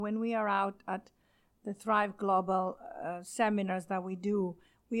When we are out at the Thrive Global seminars that we do,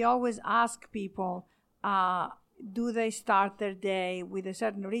 we always ask people, do they start their day with a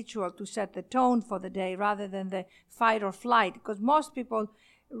certain ritual to set the tone for the day rather than the fight or flight? Because most people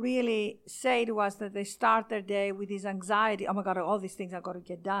really say to us that they start their day with this anxiety, oh my God, all these things I've got to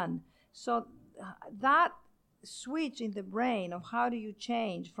get done. So that switch in the brain of how do you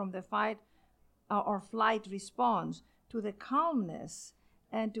change from the fight or flight response to the calmness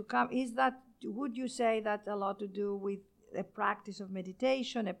and to come, would you say that's a lot to do with a practice of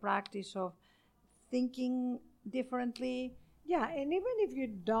meditation, a practice of thinking differently? Yeah, and even if you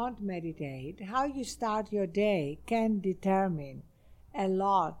don't meditate, how you start your day can determine a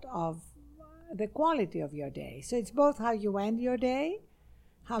lot of the quality of your day. So it's both how you end your day,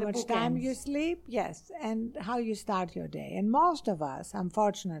 how much time you sleep, yes, and how you start your day. And most of us,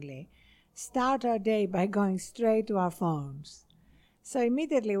 unfortunately, start our day by going straight to our phones. So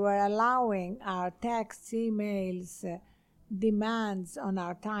immediately we're allowing our texts, emails, demands on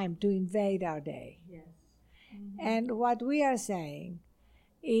our time to invade our day. Yes. Mm-hmm. And what we are saying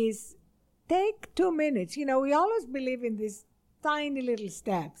is take 2 minutes. We always believe in these tiny little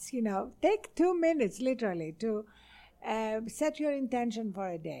steps. Take 2 minutes literally to set your intention for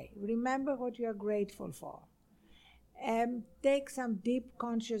a day. Remember what you are grateful for. Take some deep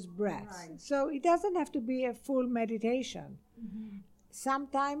conscious breaths. Right. So it doesn't have to be a full meditation. Mm-hmm.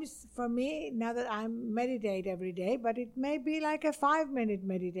 Sometimes for me, now that I meditate every day, but it may be like a 5-minute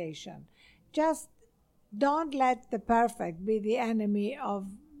meditation. Just don't let the perfect be the enemy of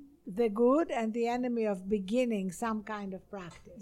the good and the enemy of beginning some kind of practice.